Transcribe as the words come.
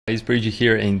It's Bridget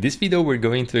here. In this video, we're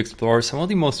going to explore some of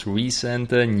the most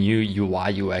recent new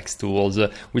UI UX tools,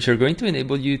 which are going to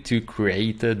enable you to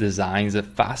create designs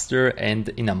faster and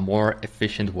in a more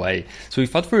efficient way. So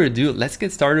without further ado, let's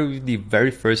get started with the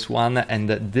very first one. And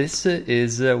this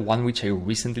is one which I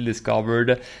recently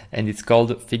discovered, and it's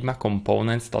called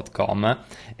Figmacomponents.com.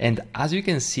 And as you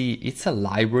can see, it's a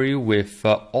library with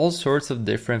all sorts of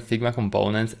different Figma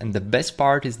components. And the best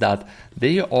part is that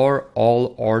they are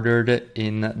all ordered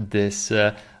in this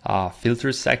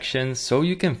filter section, so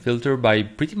you can filter by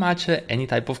pretty much any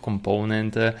type of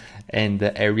component and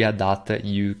area that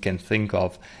you can think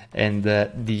of. And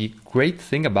the great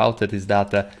thing about it is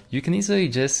that you can easily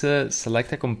just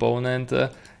select a component,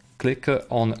 click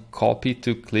on copy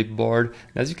to clipboard.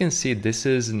 As you can see, this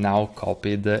is now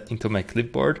copied into my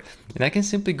clipboard, and I can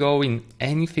simply go in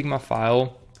any Figma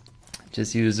file,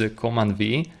 just use Command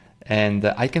V, and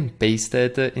I can paste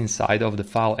it inside of the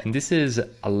file. And this is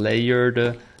a layered,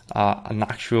 an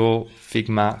actual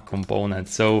Figma component.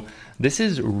 So this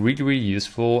is really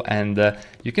useful, and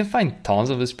you can find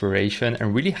tons of inspiration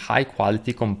and really high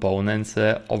quality components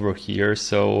over here.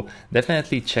 So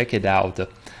definitely check it out.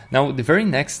 Now, the very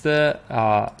next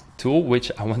tool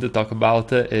which I want to talk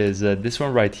about is this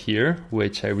one right here,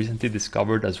 which I recently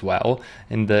discovered as well,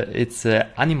 and it's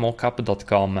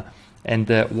Animocap.com. And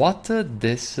what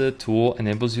this tool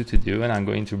enables you to do, and I'm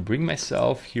going to bring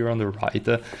myself here on the right,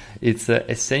 it's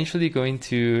essentially going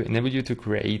to enable you to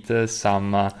create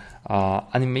some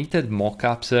animated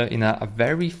mockups in a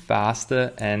very fast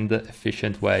and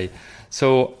efficient way.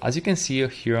 So as you can see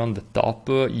here on the top,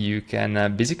 you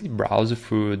can basically browse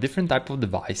through different type of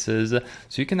devices.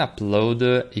 So you can upload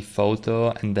a photo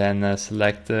and then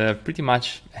select pretty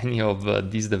much any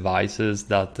of these devices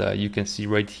that you can see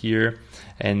right here.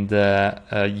 And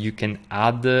you can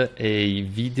add a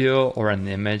video or an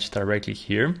image directly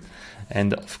here.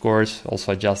 And of course,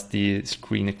 also adjust the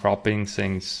screen cropping,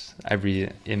 since every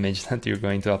image that you're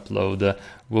going to upload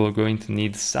will going to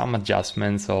need some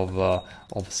adjustments of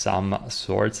some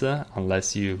sorts,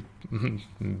 unless you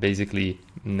basically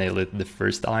nail it the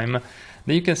first time.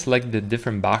 Then you can select the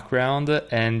different background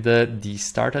and the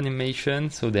start animation.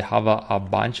 So they have a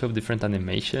bunch of different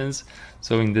animations.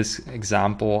 So in this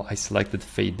example, I selected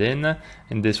fade in.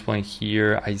 In this one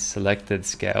here, I selected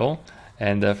scale.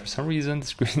 And for some reason the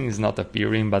screen is not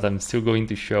appearing, but I'm still going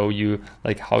to show you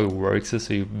like how it works.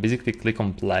 So you basically click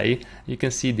on play. You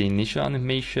can see the initial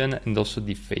animation and also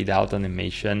the fade out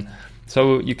animation.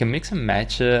 So you can mix and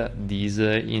match these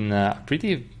in a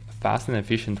pretty fast and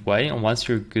efficient way. And once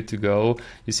you're good to go,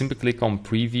 you simply click on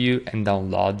preview and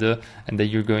download, and then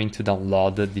you're going to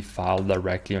download the file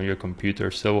directly on your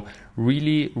computer. So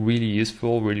really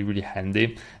useful, really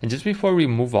handy. And just before we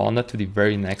move on to the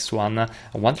very next one, I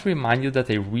want to remind you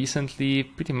that I recently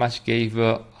pretty much gave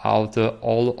out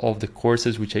all of the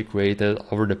courses which I created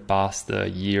over the past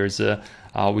years,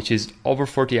 which is over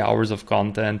 40 hours of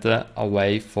content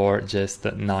away for just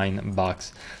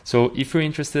 $9. So if you're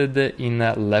interested in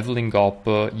leveling up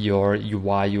your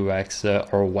UI UX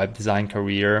or web design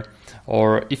career,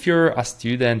 or if you're a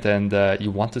student and you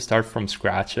want to start from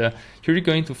scratch, here you're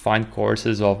going to find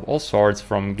courses of all sorts,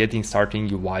 from getting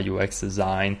started UI UX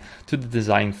design to the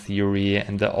design theory,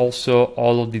 and also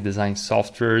all of the design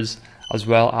softwares, as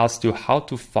well as to how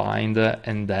to find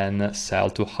and then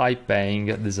sell to high-paying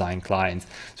design clients.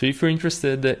 So if you're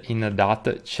interested in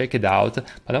that, check it out.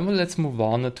 But now let's move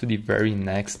on to the very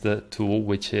next tool,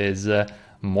 which is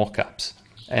mockups.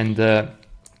 And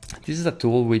this is a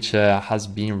tool which has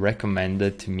been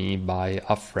recommended to me by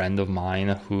a friend of mine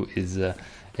who is a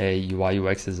UI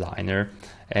UX designer.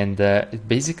 And it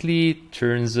basically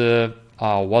turns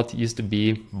what used to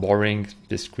be boring,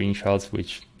 the screenshots,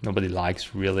 which nobody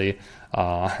likes really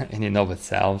in and of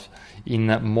itself, in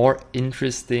more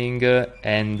interesting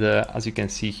and as you can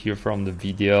see here from the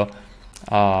video,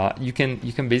 you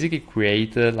can basically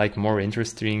create like more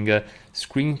interesting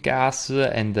screencasts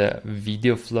and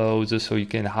video flows, so you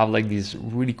can have like these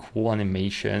really cool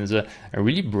animations and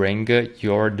really bring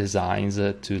your designs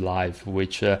to life,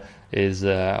 which is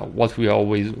what we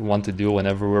always want to do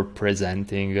whenever we're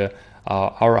presenting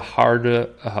our hard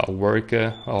work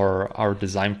or our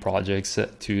design projects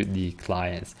to the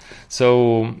clients.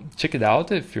 So check it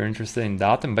out if you're interested in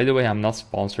that. And by the way, I'm not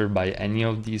sponsored by any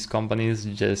of these companies,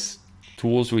 just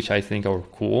tools which I think are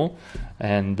cool.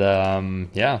 And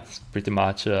yeah, it's pretty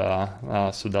much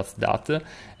so that's that.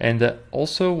 And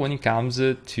also when it comes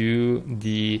to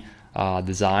the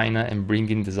design and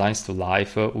bringing designs to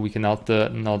life, we cannot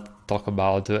not talk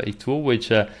about a tool which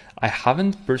I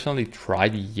haven't personally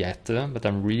tried yet, but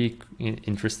I'm really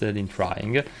interested in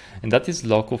trying, and that is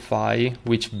Locofy,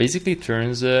 which basically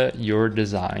turns your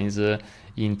designs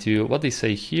into what they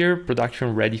say here,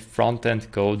 production-ready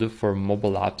front-end code for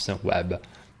mobile apps and web.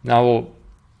 Now,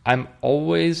 I'm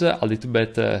always a little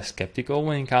bit skeptical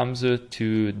when it comes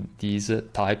to these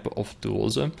type of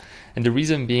tools, and the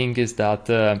reason being is that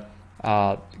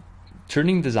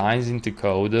turning designs into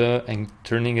code and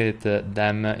turning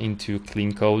them into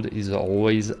clean code is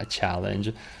always a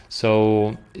challenge. So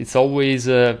it's always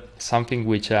something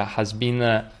which has been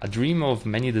a dream of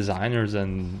many designers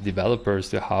and developers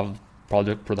to have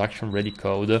production-ready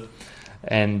code.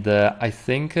 And I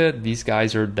think these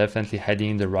guys are definitely heading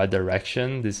in the right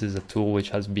direction. This is a tool which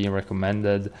has been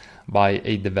recommended by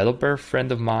a developer friend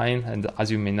of mine. And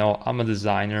as you may know, I'm a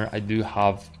designer. I do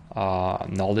have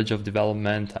knowledge of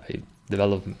development. I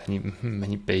developed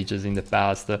many pages in the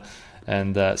past.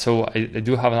 And so I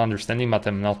do have an understanding, but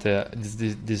I'm not. This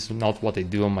is not what I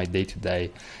do on my day-to-day.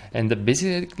 And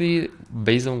basically,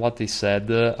 based on what they said,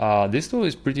 this tool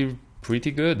is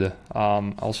pretty good.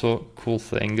 Also, cool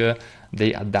thing,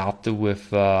 they adapt with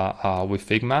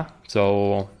Figma,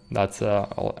 so that's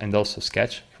and also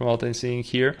Sketch from what I'm seeing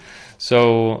here.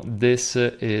 So this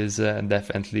is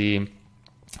definitely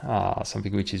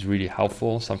something which is really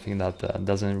helpful, something that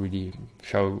doesn't really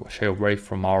shy away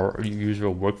from our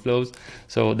usual workflows.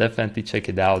 So definitely check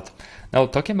it out. Now,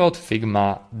 talking about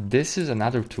Figma, this is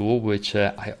another tool which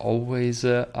I always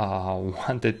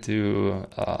wanted to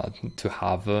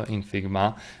have in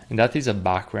Figma, and that is a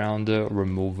background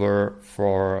remover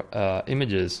for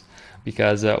images.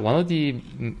 Because one of the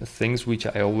things which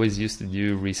I always used to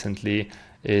do recently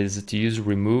is to use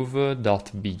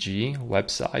remove.bg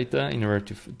website in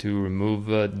order to remove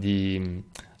the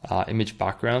image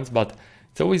backgrounds, but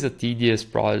it's always a tedious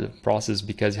process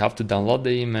because you have to download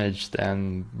the image,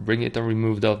 then bring it to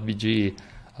remove.bg,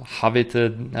 have it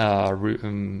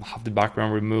have the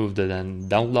background removed, and then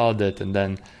download it, and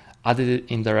then add it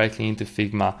indirectly into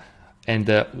Figma. And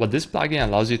what this plugin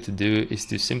allows you to do is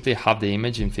to simply have the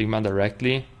image in Figma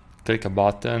directly, click a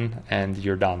button, and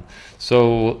you're done.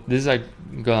 So this is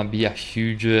gonna be a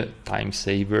huge time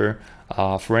saver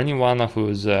for anyone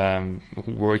who's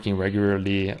working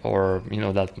regularly, or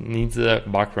that needs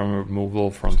background removal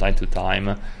from time to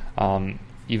time.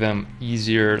 Even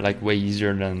easier, like way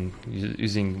easier than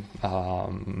using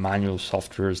manual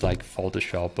softwares like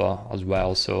Photoshop as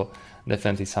well. So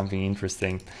definitely something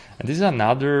interesting. And this is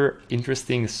another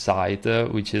interesting site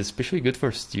which is especially good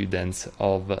for students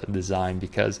of design,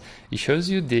 because it shows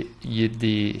you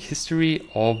the history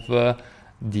of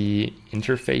the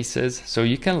interfaces, so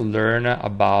you can learn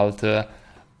about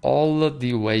all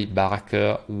the way back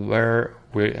where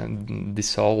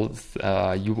this whole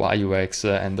UI UX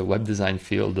and the web design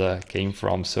field came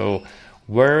from. So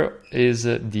where is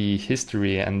the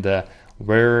history and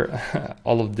where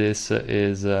all of this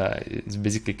is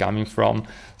basically coming from.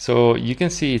 So you can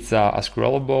see it's a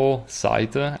scrollable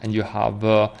site, and you have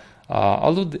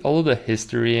all of the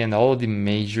history and all of the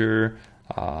major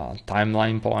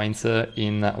timeline points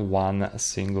in one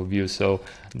single view. So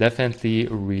definitely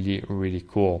really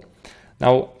cool.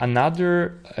 Now,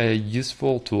 another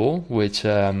useful tool which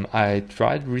I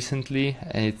tried recently,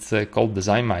 it's called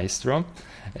Design Maestro,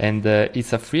 and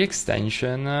it's a free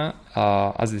extension,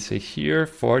 as they say here,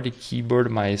 for the Keyboard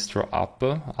Maestro app,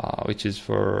 which is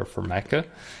for Mac.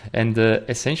 And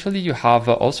essentially you have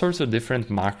all sorts of different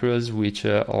macros which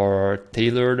are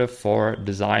tailored for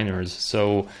designers.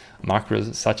 So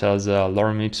macros such as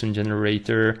lorem ipsum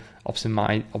generator,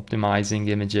 optimizing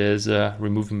images,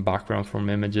 removing background from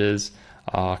images,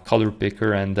 color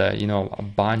picker, and a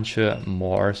bunch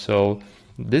more. So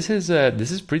this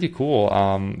is pretty cool.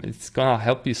 It's gonna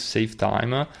help you save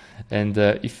time, and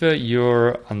if you're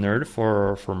a nerd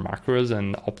for macros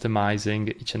and optimizing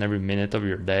each and every minute of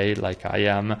your day like I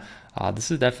am,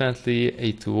 this is definitely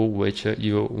a tool which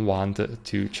you want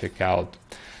to check out.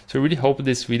 So I really hope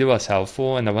this video was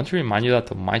helpful, and I want to remind you that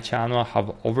on my channel I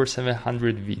have over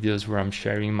 700 videos where I'm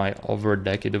sharing my over a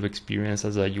decade of experience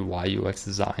as a UI UX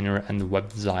designer and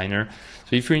web designer.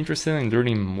 So if you're interested in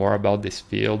learning more about this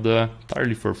field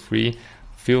entirely for free,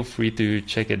 feel free to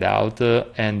check it out,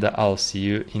 and I'll see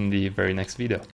you in the very next video.